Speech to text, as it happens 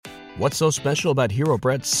What's so special about Hero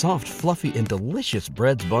Bread's soft, fluffy, and delicious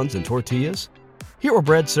breads, buns, and tortillas? Hero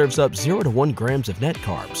Bread serves up 0 to 1 grams of net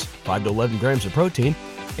carbs, 5 to 11 grams of protein,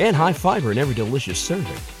 and high fiber in every delicious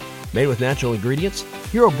serving. Made with natural ingredients,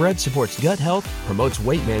 Hero Bread supports gut health, promotes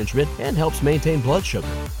weight management, and helps maintain blood sugar.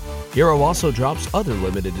 Hero also drops other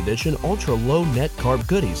limited edition ultra-low net carb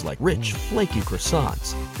goodies like rich, flaky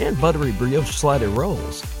croissants and buttery brioche slider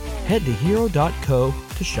rolls. Head to hero.co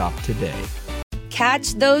to shop today.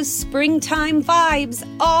 Catch those springtime vibes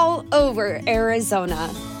all over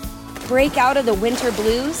Arizona. Break out of the winter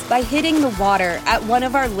blues by hitting the water at one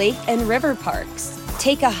of our lake and river parks.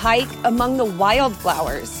 Take a hike among the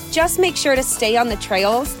wildflowers. Just make sure to stay on the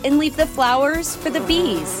trails and leave the flowers for the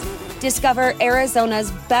bees. Discover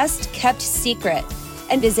Arizona's best kept secret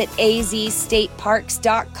and visit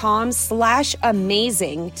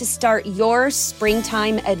azstateparks.com/amazing to start your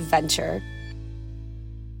springtime adventure.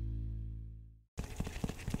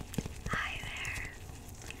 Hi there.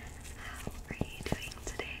 How are you doing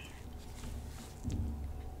today?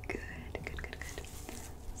 Good.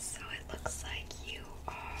 So it looks like you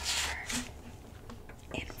are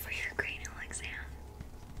in for your cranial exam.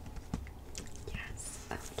 Yes,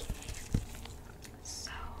 okay.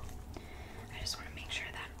 So I just want to make sure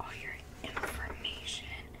that all your information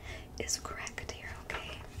is correct here,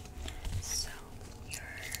 okay? So your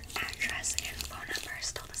address and phone number are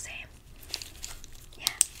still the same?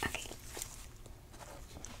 Yeah, okay.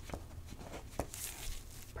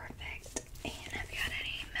 Perfect. And have you had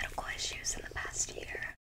any medical issues in the past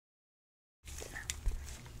year? No.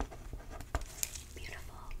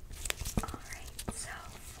 Beautiful. Alright, so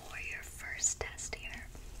for your first test here,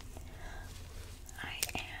 I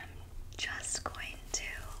am just going to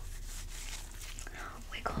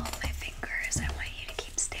wiggle my finger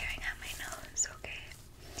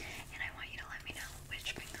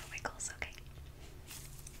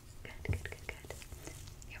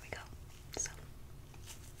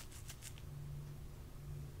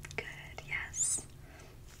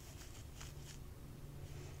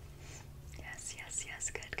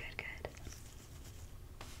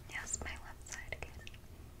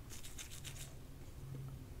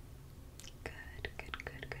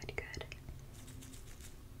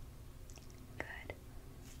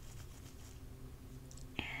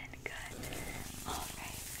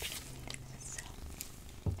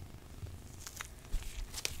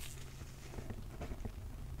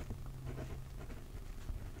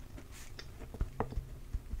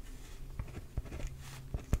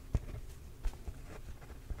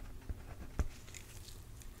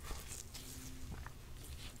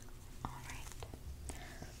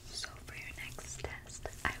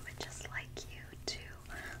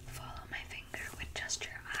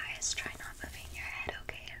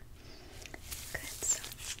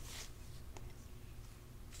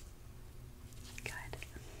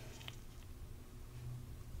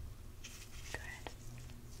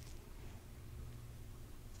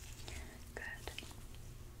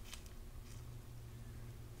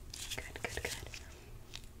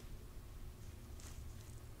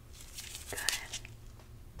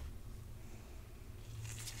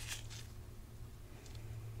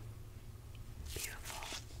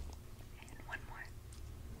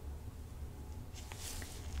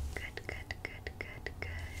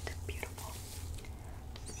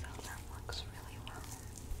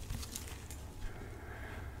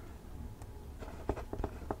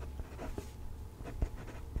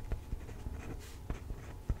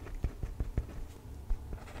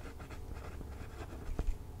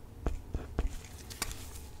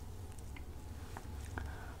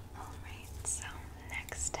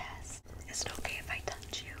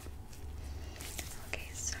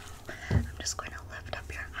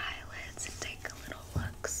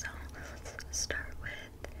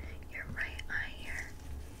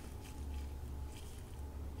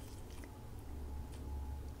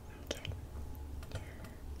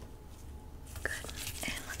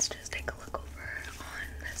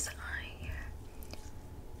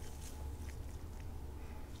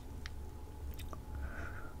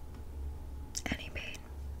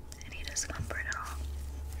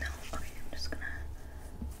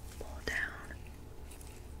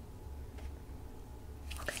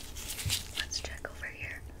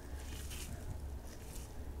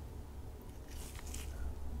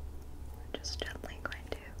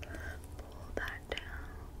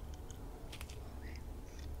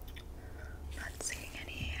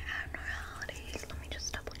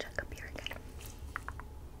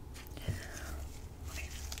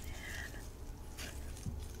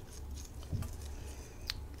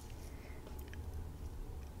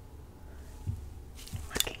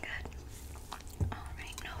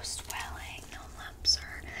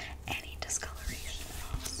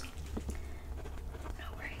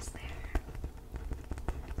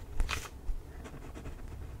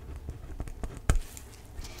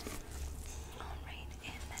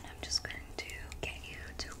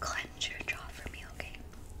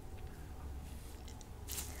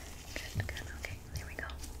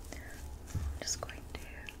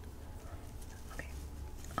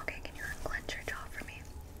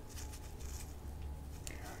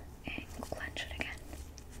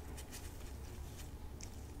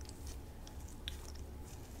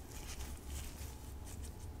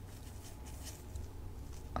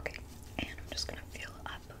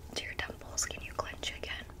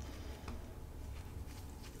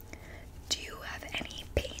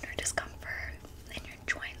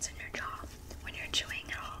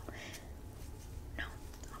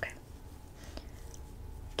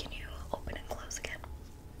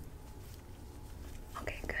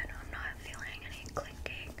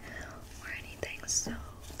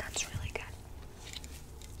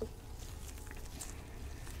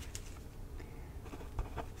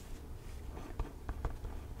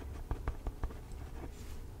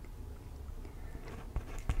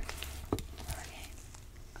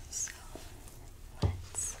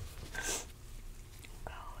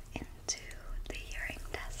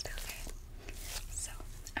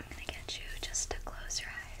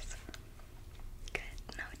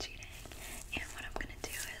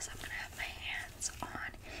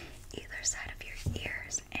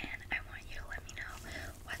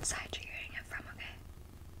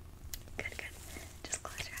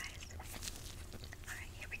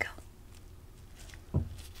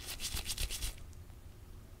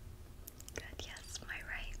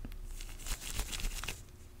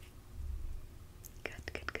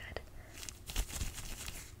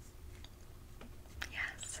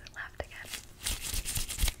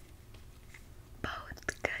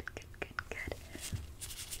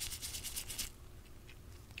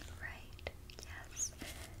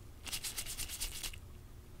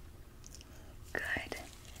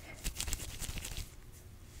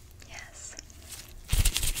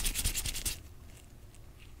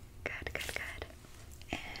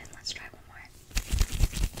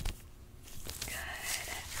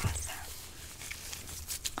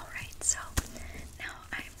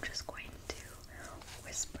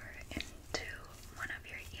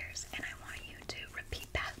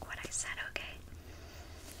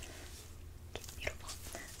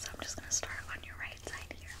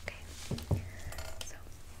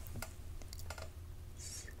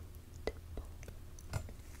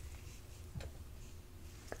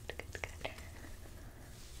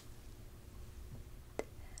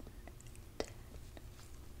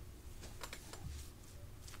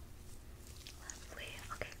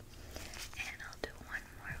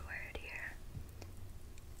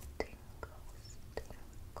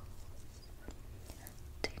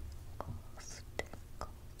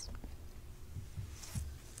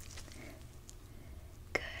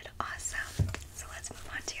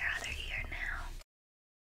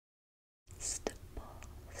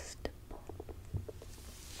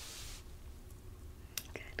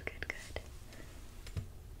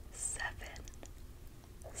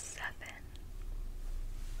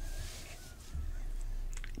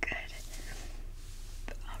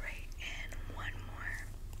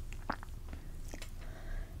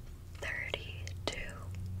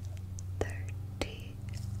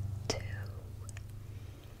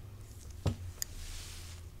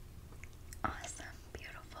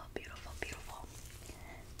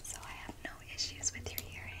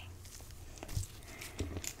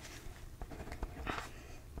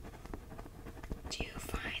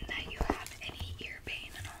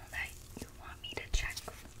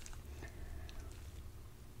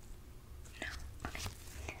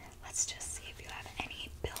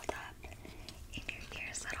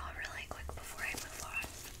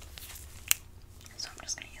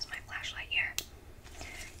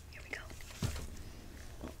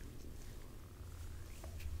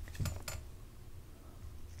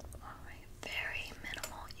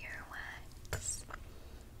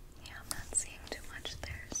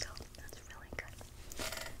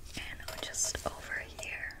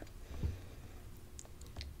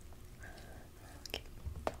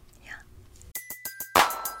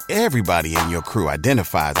Everybody in your crew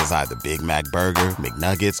identifies as either Big Mac Burger,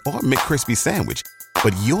 McNuggets, or McCrispy Sandwich.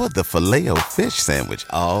 But you're the Filet-O-Fish Sandwich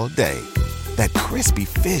all day. That crispy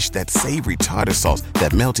fish, that savory tartar sauce,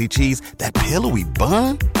 that melty cheese, that pillowy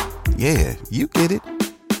bun. Yeah, you get it.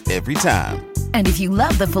 Every time. And if you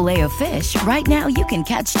love the Filet-O-Fish, right now you can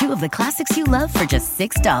catch two of the classics you love for just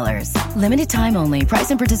 $6. Limited time only.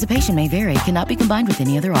 Price and participation may vary. Cannot be combined with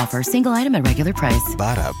any other offer. Single item at regular price.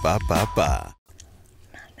 Ba-da-ba-ba-ba.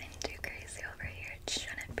 Nothing too crazy over here. It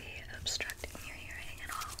shouldn't be obstructing your hearing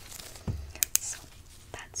at all. So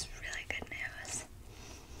that's really good news.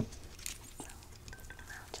 So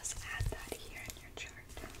I'll just add that here in your chart.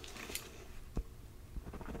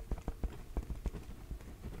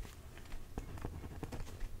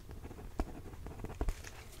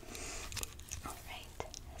 Alright,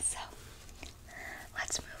 so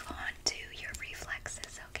let's move on to your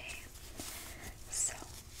reflexes, okay? So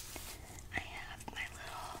I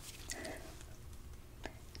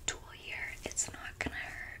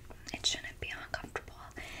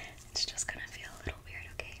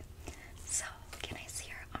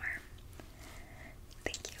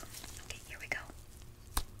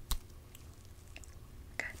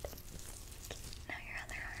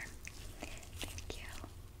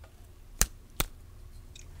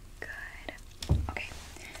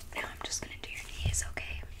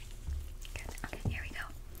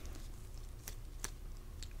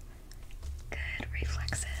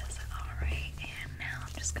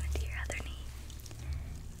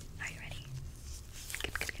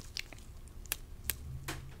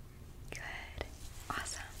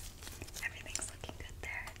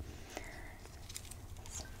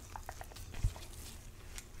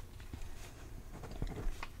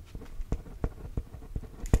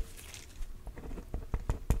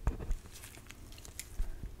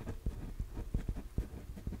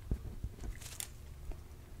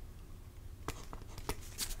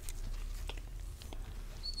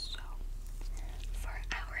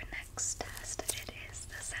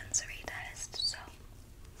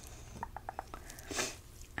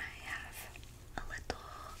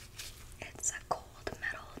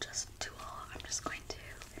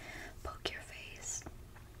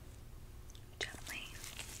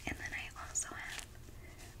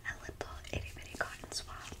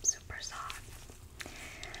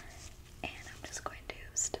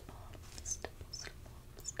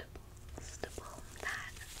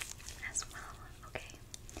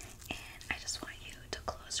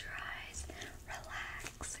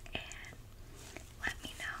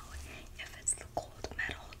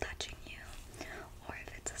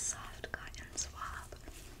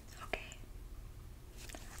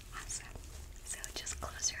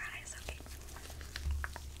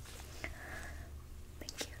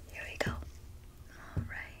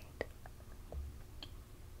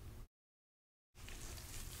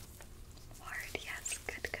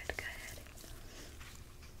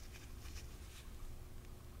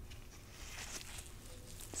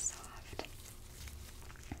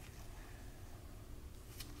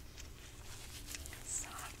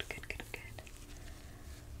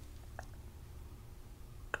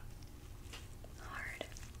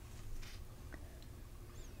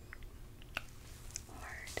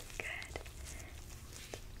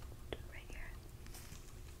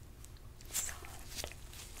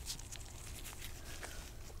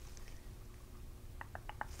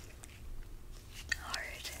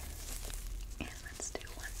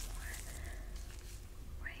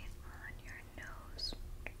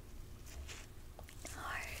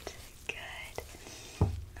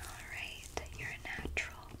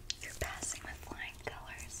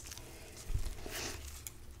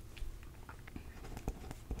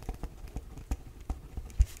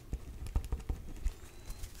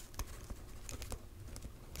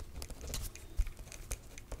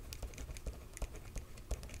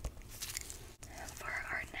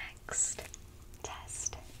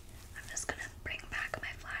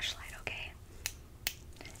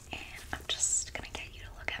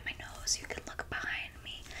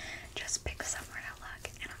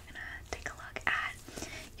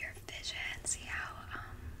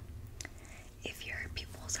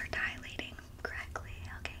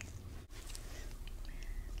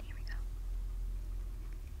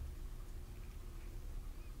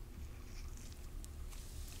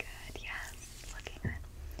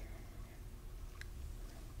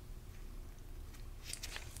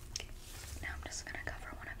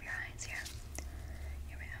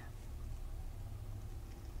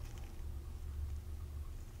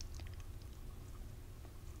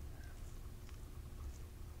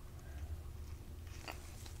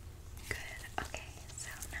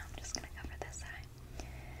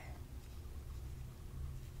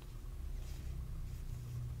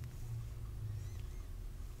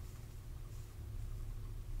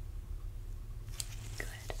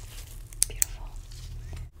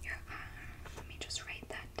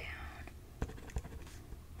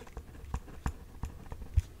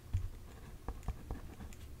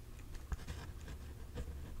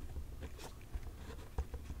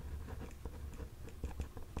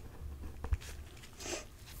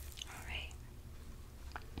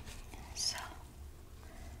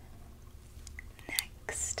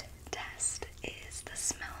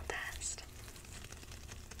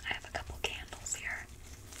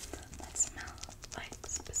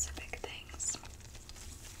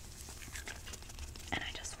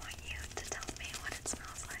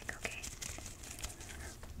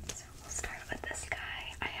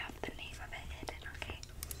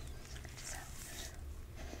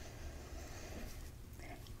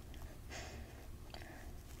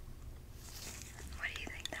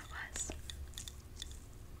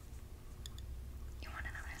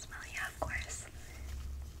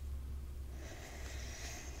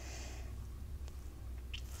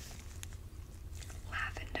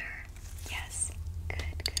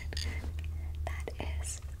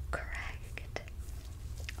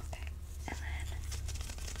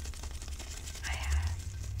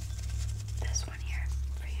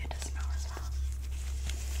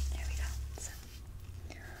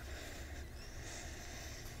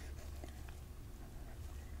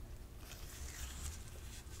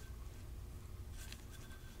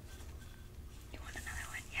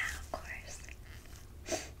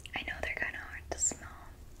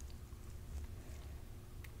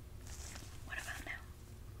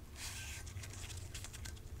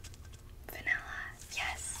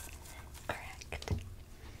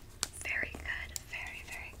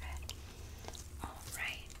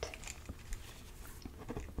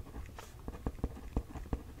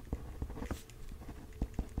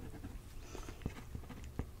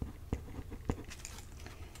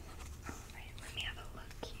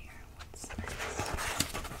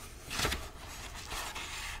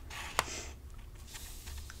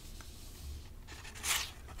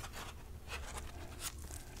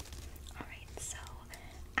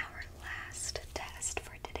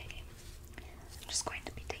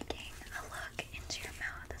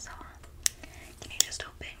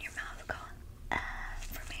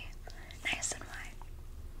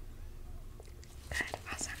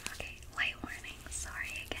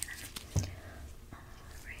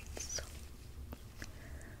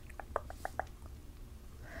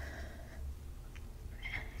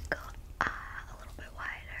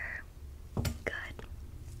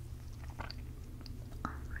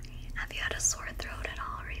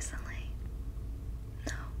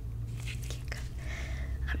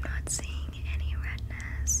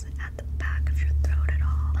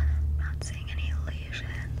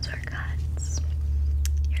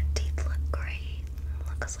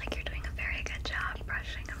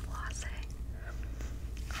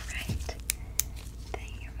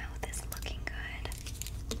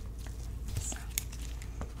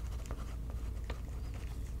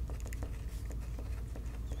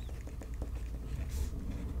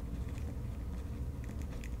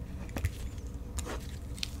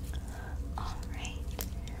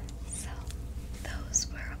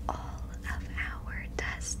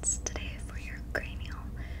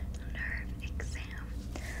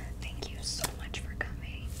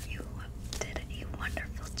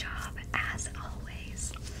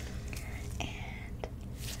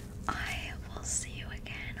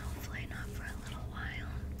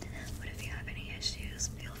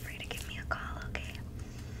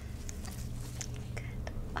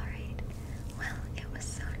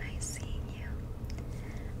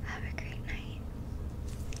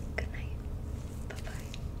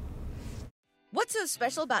What's so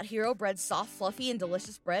special about Hero Bread's soft, fluffy, and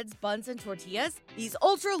delicious breads, buns, and tortillas? These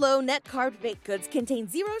ultra-low net-carb baked goods contain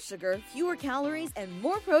zero sugar, fewer calories, and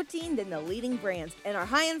more protein than the leading brands, and are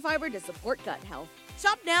high in fiber to support gut health.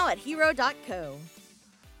 Shop now at hero.co.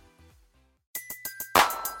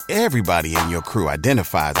 Everybody in your crew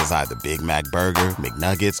identifies as either Big Mac Burger,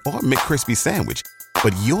 McNuggets, or McCrispy Sandwich.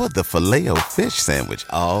 But you're the Filet-O-Fish Sandwich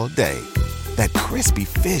all day. That crispy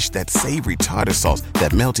fish, that savory tartar sauce,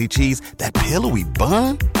 that melty cheese, that pillowy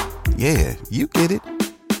bun. Yeah, you get it.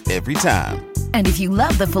 Every time. And if you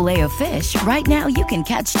love the Filet-O-Fish, right now you can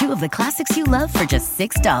catch two of the classics you love for just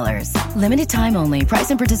 $6. Limited time only.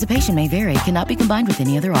 Price and participation may vary. Cannot be combined with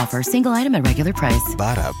any other offer. Single item at regular price.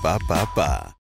 Ba-da-ba-ba-ba.